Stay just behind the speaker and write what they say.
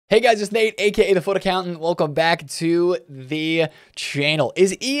Hey guys, it's Nate, aka TheFutAccountant. Welcome back to the channel.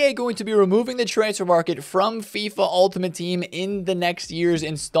 Is EA going to be removing the transfer market from FIFA Ultimate Team in the next year's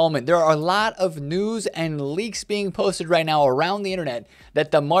installment? There are a lot of news and leaks being posted right now around the internet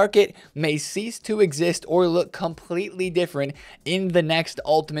that the market may cease to exist or look completely different in the next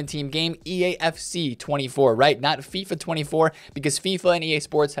Ultimate Team game, EAFC 24, right? Not FIFA 24, because FIFA and EA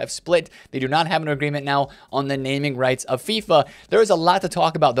Sports have split. They do not have an agreement now on the naming rights of FIFA. There is a lot to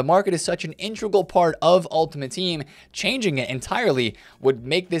talk about. The market is such an integral part of Ultimate Team. Changing it entirely would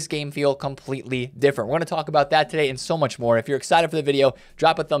make this game feel completely different. We're going to talk about that today and so much more. If you're excited for the video,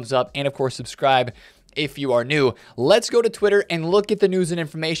 drop a thumbs up and, of course, subscribe if you are new. Let's go to Twitter and look at the news and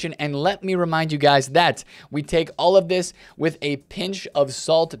information, and let me remind you guys that we take all of this with a pinch of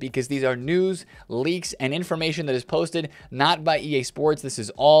salt because these are news, leaks, and information that is posted not by EA Sports. This is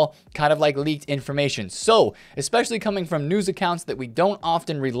all kind of like leaked information. So, especially coming from news accounts that we don't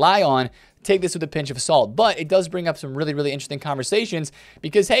often rely on, take this with a pinch of salt. But it does bring up some really, really interesting conversations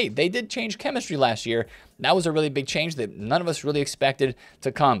because, hey, they did change chemistry last year. That was a really big change that none of us really expected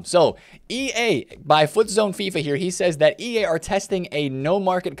to come. So EA, by FootZone FIFA here, he says that EA are testing a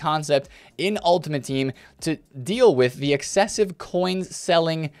no-market concept in Ultimate Team to deal with the excessive coins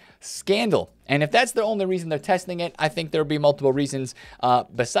selling scandal. And if that's the only reason they're testing it, I think there'll be multiple reasons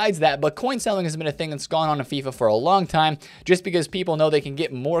besides that. But coin selling has been a thing that's gone on in FIFA for a long time, just because people know they can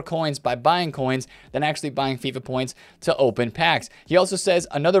get more coins by buying coins than actually buying FIFA points to open packs. He also says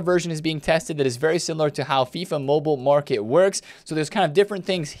another version is being tested that is very similar to how FIFA mobile market works. So there's kind of different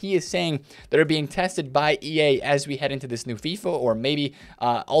things he is saying that are being tested by EA as we head into this new FIFA or maybe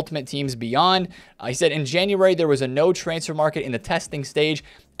Ultimate Teams beyond. He said in January there was a no transfer market in the testing stage.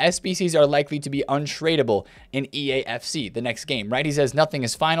 SBCs are likely to be untradeable in EAFC, the next game, right? He says nothing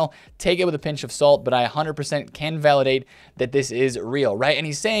is final. Take it with a pinch of salt, but I 100% can validate that this is real, right? And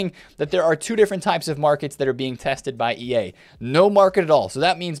he's saying that there are two different types of markets that are being tested by EA. No market at all. So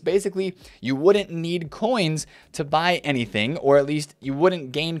that means basically you wouldn't need coins to buy anything, or at least you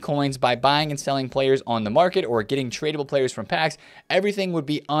wouldn't gain coins by buying and selling players on the market or getting tradable players from packs. Everything would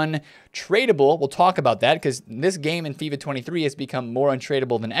be untradeable. We'll talk about that because this game in FIFA 23 has become more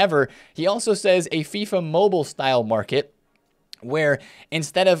untradeable than ever. He also says a FIFA mobile style market where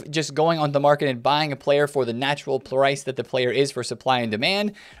instead of just going on the market and buying a player for the natural price that the player is for supply and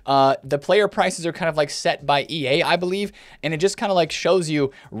demand, the player prices are kind of like set by EA, I believe, and it just kind of like shows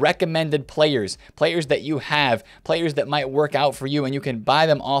you recommended players that you have, players that might work out for you, and you can buy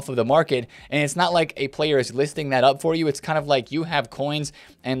them off of the market. And it's not like a player is listing that up for you. It's kind of like you have coins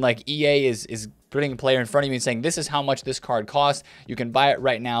and like EA is putting a player in front of you and saying, this is how much this card costs. You can buy it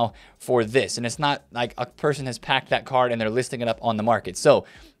right now for this. And it's not like a person has packed that card and they're listing it up on the market. So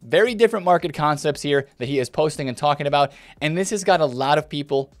very different market concepts here that he is posting and talking about. And this has got a lot of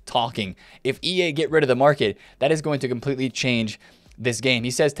people talking. If EA get rid of the market, that is going to completely change this game. He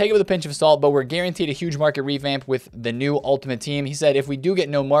says, take it with a pinch of salt, but we're guaranteed a huge market revamp with the new Ultimate Team. He said, if we do get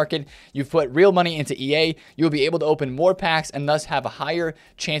no market, you've put real money into EA, you'll be able to open more packs and thus have a higher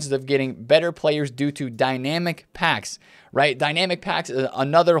chances of getting better players due to dynamic packs, right? Dynamic packs is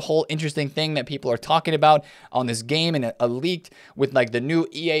another whole interesting thing that people are talking about on this game, and a leaked with like the new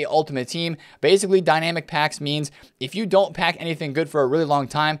EA Ultimate Team. Basically, dynamic packs means if you don't pack anything good for a really long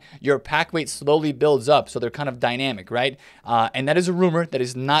time, your pack weight slowly builds up. So they're kind of dynamic, right? And that is a rumor that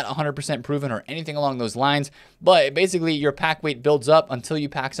is not 100% proven or anything along those lines, but basically your pack weight builds up until you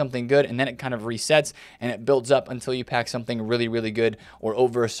pack something good, and then it kind of resets and it builds up until you pack something really, really good or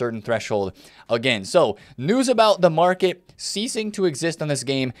over a certain threshold again. So news about the market ceasing to exist on this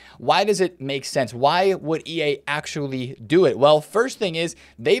game. Why does it make sense? Why would EA actually do it? Well, first thing is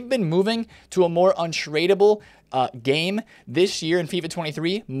they've been moving to a more untradeable game this year in FIFA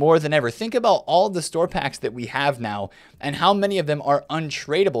 23 more than ever. Think about all the store packs that we have now and how many of them are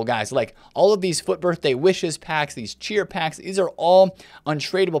untradeable, guys. Like all of these Foot Birthday Wishes packs, these cheer packs, these are all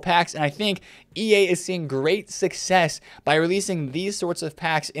untradeable packs. And I think EA is seeing great success by releasing these sorts of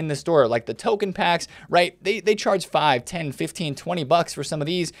packs in the store, like the token packs, right? They charge 5, 10, 15, 20 bucks for some of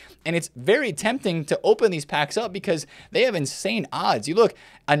these. And it's very tempting to open these packs up because they have insane odds. You look,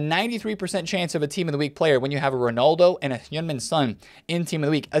 a 93% chance of a Team of the Week player when you have a Ronaldo and a Heung-min Son in Team of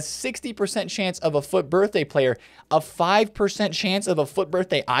the Week, a 60% chance of a Foot Birthday player, a 5% chance of a Foot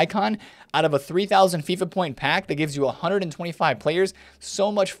Birthday icon out of a 3,000 FIFA point pack that gives you 125 players,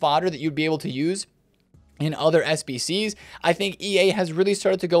 so much fodder that you'd be able to use in other SBCs. I think EA has really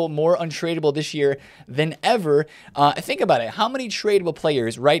started to go more untradeable this year than ever. Think about it. How many tradable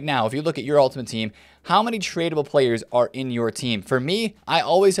players right now, if you look at your Ultimate Team, how many tradable players are in your team? For me, I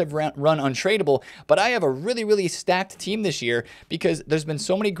always have run untradeable, but I have a really, really stacked team this year because there's been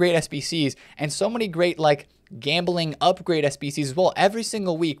so many great SBCs and so many great like gambling upgrade SBCs as well. Every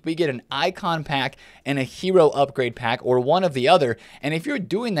single week we get an icon pack and a hero upgrade pack, or one of the other. And if you're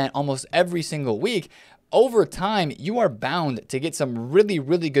doing that almost every single week, over time, you are bound to get some really,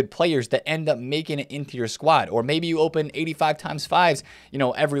 really good players that end up making it into your squad. Or maybe you open 85 times 5s,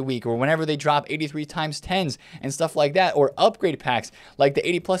 every week, or whenever they drop 83 times 10s and stuff like that, or upgrade packs like the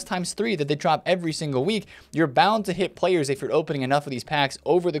 80 plus times 3 that they drop every single week. You're bound to hit players if you're opening enough of these packs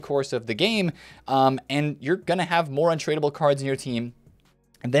over the course of the game, and you're going to have more untradeable cards in your team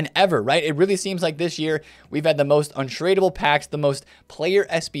than ever, right? It really seems like this year we've had the most untradeable packs, the most player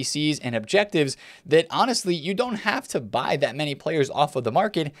SBCs and objectives, that honestly, you don't have to buy that many players off of the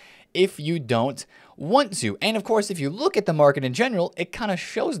market if you don't want to. And of course, if you look at the market in general, it kind of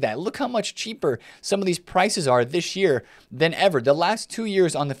shows that. Look how much cheaper some of these prices are this year than ever. The last 2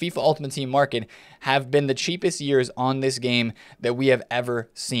 years on the FIFA Ultimate Team market have been the cheapest years on this game that we have ever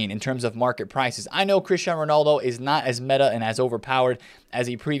seen in terms of market prices. I know Cristiano Ronaldo is not as meta and as overpowered as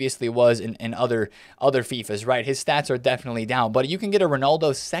he previously was in other FIFAs, right? His stats are definitely down, but you can get a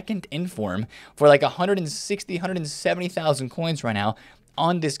Ronaldo second inform for like 160, 170,000 coins right now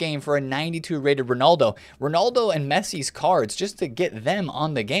on this game for a 92 rated Ronaldo. Ronaldo and Messi's cards, just to get them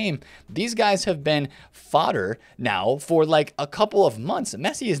on the game, these guys have been fodder now for like a couple of months.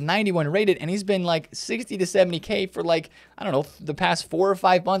 Messi is 91 rated and he's been like 60 to 70K for like, I don't know, the past 4 or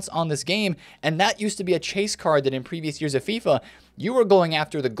 5 months on this game. And that used to be a chase card that in previous years of FIFA, you were going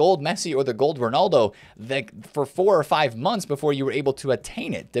after the gold Messi or the gold Ronaldo for 4 or 5 months before you were able to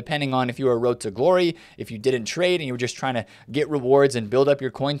attain it, depending on if you were a road to glory, if you didn't trade and you were just trying to get rewards and build up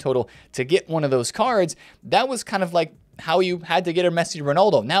your coin total to get one of those cards. That was kind of like how you had to get a Messi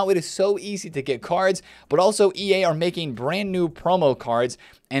Ronaldo. Now it is so easy to get cards, but also EA are making brand new promo cards,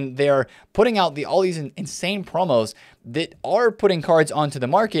 and they're putting out all these insane promos that are putting cards onto the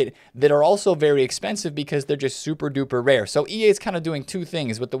market that are also very expensive because they're just super duper rare. So EA is kind of doing two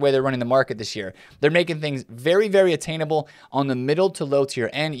things with the way they're running the market this year. They're making things very, very attainable on the middle to low tier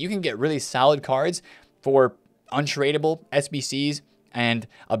end. You can get really solid cards for untradeable SBCs and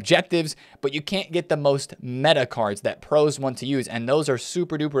objectives, but you can't get the most meta cards that pros want to use, and those are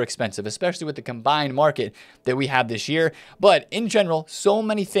super duper expensive, especially with the combined market that we have this year. But in general, so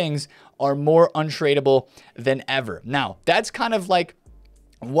many things are more untradeable than ever. Now, that's kind of like,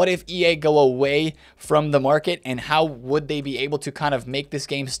 what if EA go away from the market, and how would they be able to kind of make this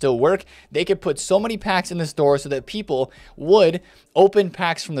game still work? They could put so many packs in the store so that people would open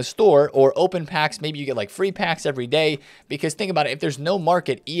packs from the store, or open packs, maybe you get like free packs every day. Because think about it, if there's no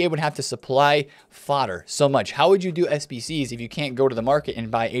market, EA would have to supply fodder so much. How would you do SBCs if you can't go to the market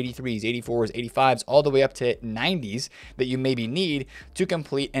and buy 83s, 84s, 85s, all the way up to 90s that you maybe need to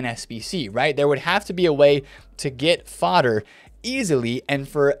complete an SBC, right? There would have to be a way to get fodder easily and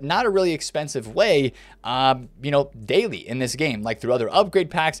for not a really expensive way, daily in this game, like through other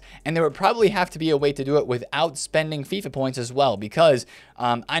upgrade packs. And there would probably have to be a way to do it without spending FIFA points as well, because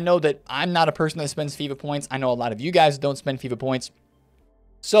I know that I'm not a person that spends FIFA points. I know a lot of you guys don't spend FIFA points.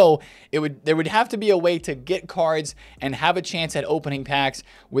 So there would have to be a way to get cards and have a chance at opening packs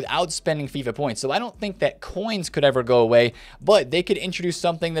without spending FIFA points. So I don't think that coins could ever go away, but they could introduce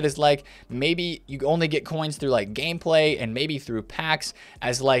something that is like, maybe you only get coins through like gameplay and maybe through packs,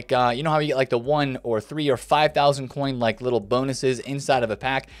 as like, you know how you get like the 1 or 3 or 5,000 coin like little bonuses inside of a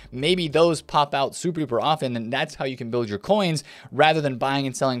pack. Maybe those pop out super duper often, and that's how you can build your coins rather than buying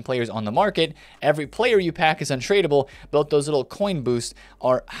and selling players on the market. Every player you pack is untradeable, but those little coin boosts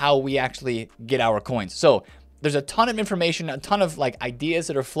are how we actually get our coins. So there's a ton of information, a ton of like ideas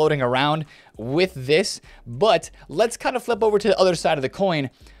that are floating around with this, but let's kind of flip over to the other side of the coin.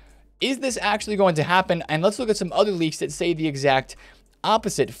 Is this actually going to happen? And let's look at some other leaks that say the exact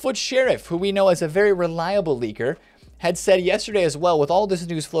opposite. Foot Sheriff, who we know as a very reliable leaker, had said yesterday as well, with all this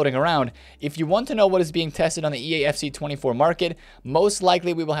news floating around, if you want to know what is being tested on the EA FC 24 market, most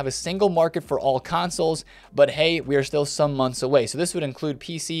likely we will have a single market for all consoles, but hey, we are still some months away. So this would include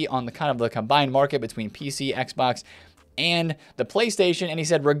PC on the kind of the combined market between PC, Xbox, and the PlayStation. And he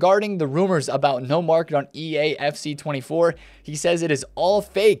said, regarding the rumors about no market on EA FC 24, he says it is all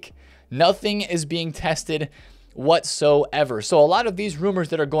fake. Nothing is being tested whatsoever. So a lot of these rumors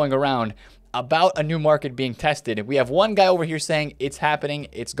that are going around about a new market being tested, we have one guy over here saying it's happening,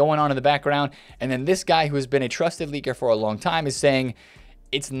 it's going on in the background, and then this guy who has been a trusted leaker for a long time is saying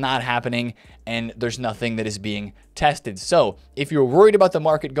it's not happening, and there's nothing that is being tested. So if you're worried about the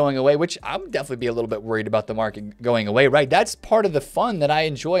market going away, which I would definitely be a little bit worried about the market going away, right? That's part of the fun that I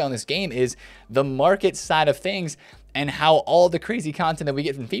enjoy on this game, is the market side of things and how all the crazy content that we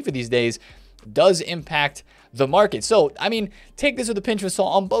get from FIFA these days does impact the market. So, I mean, take this with a pinch of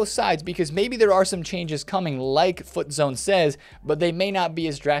salt on both sides, because maybe there are some changes coming like FutZone says, but they may not be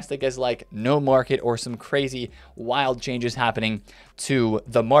as drastic as like no market or some crazy wild changes happening to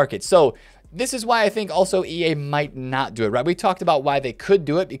the market. So this is why I think also EA might not do it, right? We talked about why they could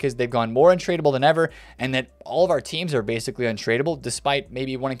do it, because they've gone more untradeable than ever, and that all of our teams are basically untradeable, despite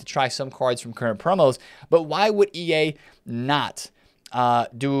maybe wanting to try some cards from current promos. But why would EA not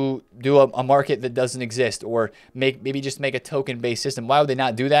do a market that doesn't exist, or maybe just make a token-based system? Why would they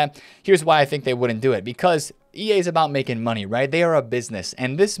not do that? Here's why I think they wouldn't do it. Because EA is about making money, right? They are a business,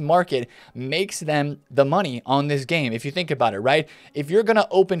 and this market makes them the money on this game. If you think about it, right? If you're going to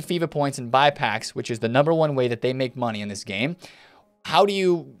open FIFA points and buy packs, which is the #1 way that they make money in this game,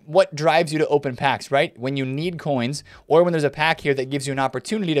 what drives you to open packs, right? When you need coins, or when there's a pack here that gives you an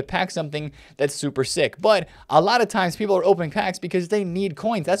opportunity to pack something that's super sick. But a lot of times people are opening packs because they need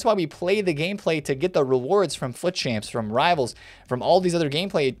coins. That's why we play the gameplay, to get the rewards from FUT Champs, from Rivals, from all these other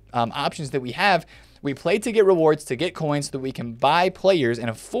gameplay options that we have. We play to get rewards, to get coins, so that we can buy players and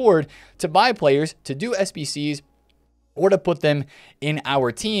afford to buy players, to do SBCs, or to put them in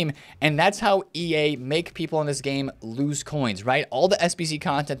our team. And that's how EA make people in this game lose coins, right? All the SBC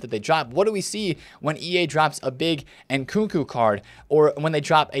content that they drop. What do we see when EA drops a big Nkunku card, or when they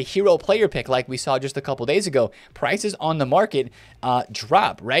drop a hero player pick like we saw just a couple days ago? Prices on the market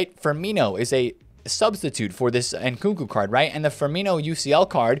drop, right? Firmino is a substitute for this Nkunku card, right? And the Firmino UCL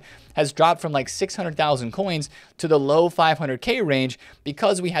card has dropped from like 600,000 coins to the low 500K range,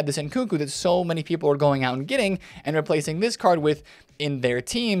 because we had this Nkunku that so many people are going out and getting and replacing this card with in their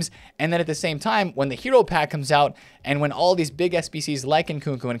teams. And then at the same time, when the hero pack comes out, and when all these big SBCs like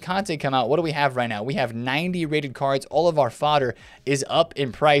Nkunku and Conte come out, what do we have right now? We have 90 rated cards. All of our fodder is up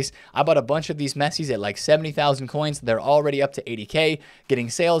in price. I bought a bunch of these Messis at like 70,000 coins. They're already up to 80K, getting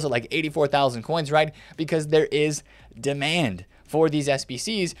sales at like 84,000 coins, right? Because there is demand for these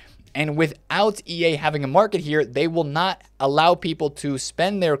SBCs. And without EA having a market here, they will not allow people to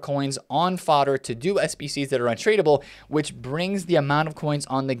spend their coins on fodder to do SBCs that are untradeable, which brings the amount of coins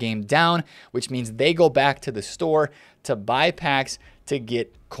on the game down, which means they go back to the store to buy packs to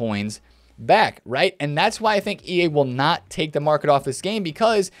get coins back, right? And that's why I think EA will not take the market off this game,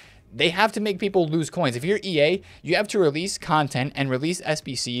 because they have to make people lose coins. If you're EA, you have to release content and release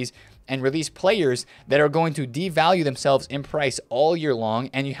SBCs and release players that are going to devalue themselves in price all year long,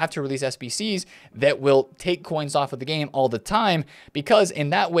 and you have to release SBCs that will take coins off of the game all the time, because in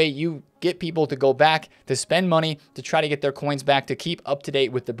that way you get people to go back to spend money to try to get their coins back, to keep up to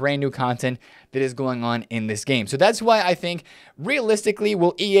date with the brand new content that is going on in this game. So that's why I think, realistically,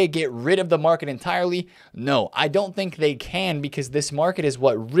 will EA get rid of the market entirely? No, I don't think they can, because this market is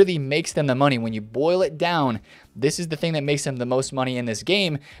what really makes them the money. When you boil it down, this is the thing that makes them the most money in this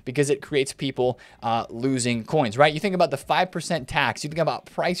game, because it creates people losing coins, right? You think about the 5% tax, you think about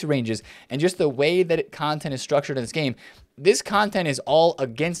price ranges, and just the way that content is structured in this game. This content is all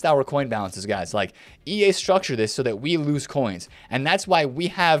against our coin balances, guys. Like, EA structured this so that we lose coins. And that's why we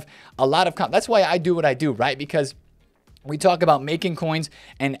have a lot of, that's why I do what I do, right? Because we talk about making coins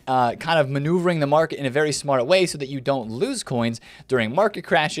and kind of maneuvering the market in a very smart way so that you don't lose coins during market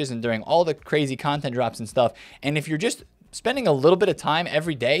crashes and during all the crazy content drops and stuff. And if you're just spending a little bit of time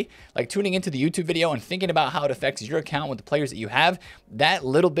every day, like tuning into the YouTube video and thinking about how it affects your account with the players that you have, that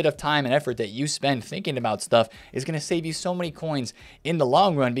little bit of time and effort that you spend thinking about stuff is going to save you so many coins in the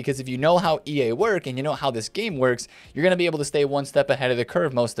long run. Because if you know how EA work and you know how this game works, you're going to be able to stay one step ahead of the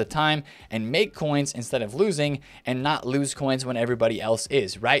curve most of the time and make coins instead of losing, and not lose coins when everybody else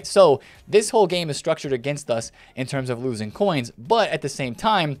is, right? So this whole game is structured against us in terms of losing coins, but at the same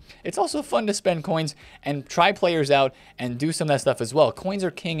time, it's also fun to spend coins and try players out and do some of that stuff as well. Coins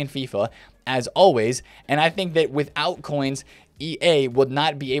are king in FIFA, as always, and I think that without coins, EA would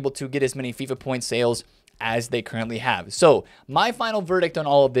not be able to get as many FIFA point sales as they currently have. So my final verdict on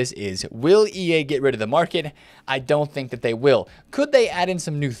all of this is, will EA get rid of the market? I don't think that they will. Could they add in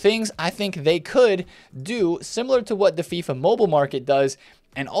some new things? I think they could do similar to what the FIFA mobile market does,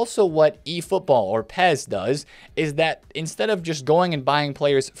 and also what eFootball or PES does, is that instead of just going and buying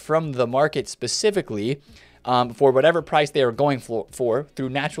players from the market specifically, for whatever price they are going for through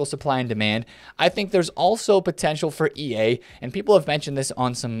natural supply and demand, I think there's also potential for EA, and people have mentioned this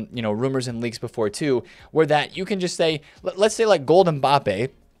on some, rumors and leaks before too, where that you can just say, let's say like Gold Mbappe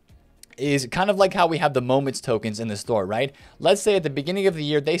is kind of like how we have the moments tokens in the store, right? Let's say at the beginning of the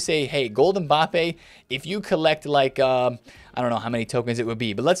year, they say, hey, Gold Mbappe, if you collect like, I don't know how many tokens it would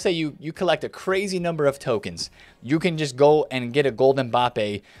be, but let's say you collect a crazy number of tokens. You can just go and get a Gold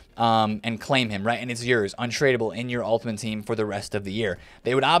Mbappe and claim him, right? And it's yours, untradeable in your Ultimate Team for the rest of the year.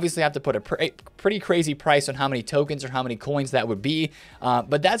 They would obviously have to put a pretty crazy price on how many tokens or how many coins that would be.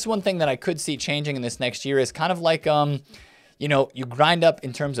 But that's one thing that I could see changing in this next year is kind of like, you know, you grind up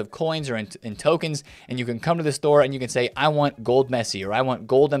in terms of coins or in tokens, and you can come to the store and you can say, I want gold Messi, or I want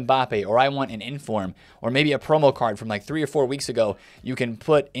gold Mbappe, or I want an inform, or maybe a promo card from like 3 or 4 weeks ago. You can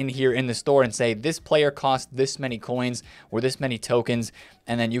put in here in the store and say, this player costs this many coins or this many tokens,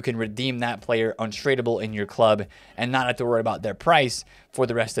 and then you can redeem that player untradeable in your club and not have to worry about their price for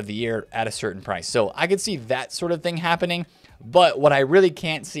the rest of the year at a certain price. So I could see that sort of thing happening, but what I really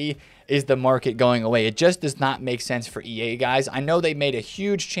can't see is the market going away. It just does not make sense for EA, guys. I know they made a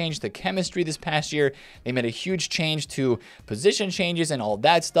huge change to chemistry this past year. They made a huge change to position changes and all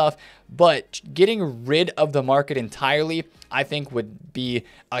that stuff, but getting rid of the market entirely, I think, would be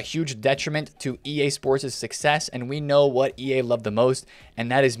a huge detriment to EA Sports' success, and we know what EA love the most,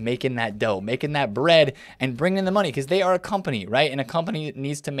 and that is making that dough, making that bread, and bringing in the money, because they are a company, right? And a company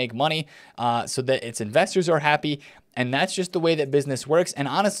needs to make money so that its investors are happy, and that's just the way that business works. And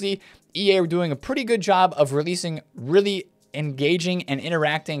honestly, EA are doing a pretty good job of releasing really engaging and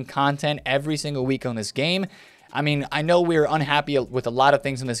interacting content every single week on this game. I mean, I know we're unhappy with a lot of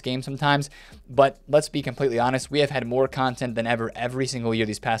things in this game sometimes, but let's be completely honest. We have had more content than ever every single year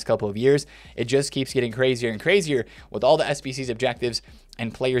these past couple of years. It just keeps getting crazier and crazier with all the SBC's objectives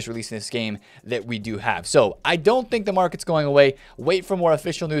and players releasing this game that we do have. So I don't think the market's going away. Wait for more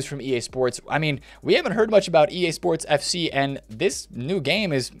official news from EA Sports. I mean, we haven't heard much about EA Sports FC, and this new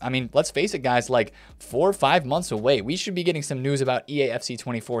game is, I mean, let's face it, guys, like 4 or 5 months away. We should be getting some news about EA FC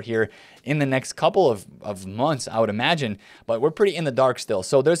 24 here in the next couple of months, I would imagine, but we're pretty in the dark still.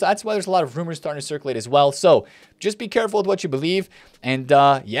 So that's why there's a lot of rumors starting to circulate as well. So just be careful with what you believe. And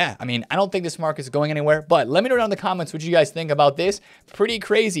yeah, I mean, I don't think this market is going anywhere, but let me know down in the comments what you guys think about this. Pretty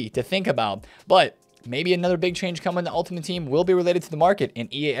crazy to think about, but maybe another big change coming in the Ultimate Team will be related to the market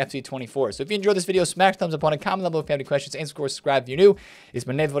in EA FC 24. So if you enjoyed this video, smash thumbs up on it, comment below if you have any questions, and of course, subscribe if you're new. It's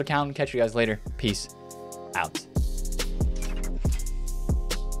been TheFutAccountant. Catch you guys later. Peace out.